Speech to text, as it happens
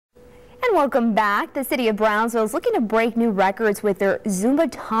And welcome back. The city of Brownsville is looking to break new records with their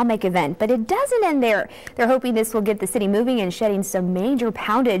Zumbatomic event, but it doesn't end there. They're hoping this will get the city moving and shedding some major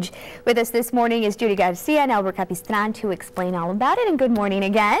poundage. With us this morning is Judy Garcia and Capistran to explain all about it. And good morning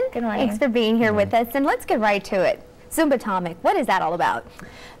again. Good morning. Thanks for being here with us. And let's get right to it. Zumbatomic, what is that all about?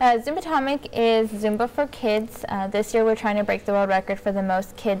 Zumbatomic is Zumba for kids. This year we're trying to break the world record for the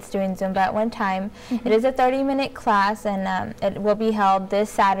most kids doing Zumba at one time. It is a 30-minute class, and it will be held this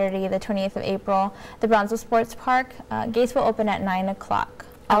Saturday, the 20th of April, the Brownsville Sports Park. Gates will open at 9 o'clock.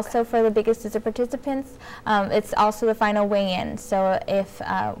 Okay. Also, for the biggest user participants, it's also the final weigh-in. So if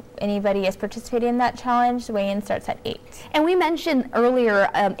anybody is participating in that challenge, the weigh-in starts at 8. And we mentioned earlier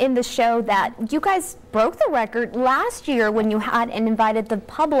in the show that you guys broke the record last year when you had and invited the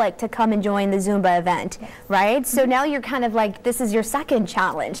public to come and join the Zumba event, right? So now you're kind of like, this is your second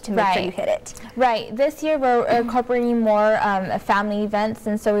challenge to make sure you hit it. Right. This year we're incorporating more family events,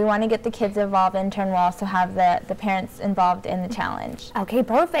 and so we want to get the kids involved. In turn, we'll also have the parents involved in the challenge. Okay,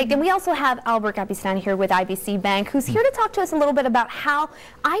 perfect. And we also have Capistran here with IBC Bank, who's here to talk to us a little bit about how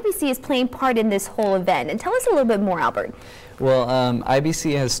IBC is playing part in this whole event. And tell us a little bit more, Albert. Well,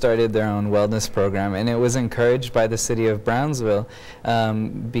 IBC has started their own wellness program, and it was encouraged by the city of Brownsville.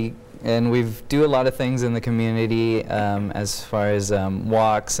 And we do a lot of things in the community as far as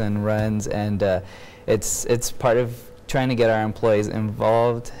walks and runs, and it's part of trying to get our employees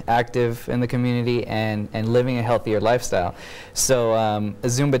involved, active in the community, and living a healthier lifestyle. So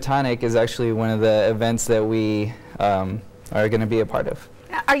Zumbatomic is actually one of the events that we are going to be a part of.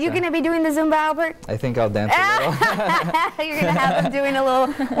 Are you going to be doing the Zumba, Albert? I think I'll dance a little. You're going to have them doing a little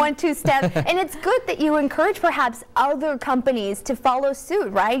 1-2 step. And it's good that you encourage perhaps other companies to follow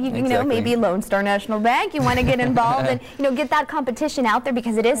suit, right? You know, maybe Lone Star National Bank, you want to get involved and get that competition out there,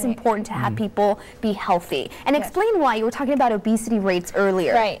 because it is important to have people be healthy. And explain why. You were talking about obesity rates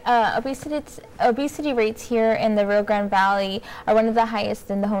earlier. Right. Obesity rates here in the Rio Grande Valley are one of the highest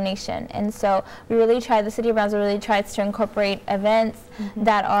in the whole nation. And so we really try, the city of Brownsville really tries to incorporate events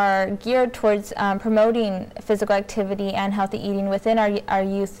that are geared towards promoting physical activity and healthy eating within our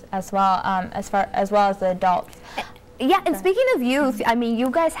youth as well, as well as the adults. Yeah, and speaking of youth, I mean, you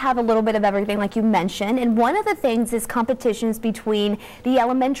guys have a little bit of everything, like you mentioned, and one of the things is competitions between the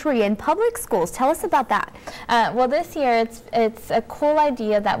elementary and public schools. Tell us about that. Well, this year it's a cool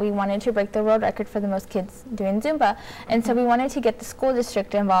idea that we wanted to break the world record for the most kids doing Zumba, and so we wanted to get the school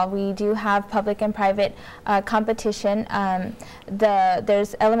district involved. We do have public and private competition.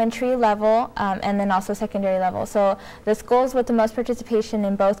 There's elementary level and then also secondary level. So the schools with the most participation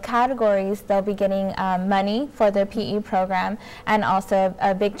in both categories, they'll be getting money for their PE program and also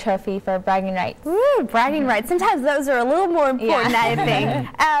a big trophy for bragging rights. Ooh, bragging rights. Sometimes those are a little more important, I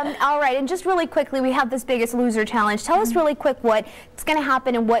think. All right, and just really quickly, we have this Biggest Loser Challenge. Tell us really quick what's going to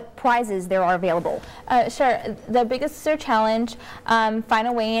happen and what prizes there are available. Sure. The Biggest Loser Challenge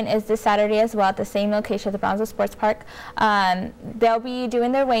final weigh-in is this Saturday as well at the same location at the Brownsville Sports Park. They'll be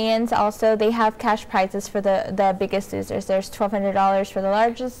doing their weigh-ins. Also, they have cash prizes for the biggest losers. There's $1,200 for the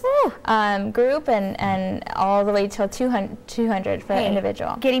largest group, and all the way till $200 for an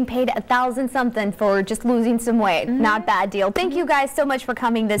individual. Getting paid $1,000-something for just losing some weight. Not a bad deal. Thank you guys so much for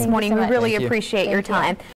coming this morning. We really appreciate your time.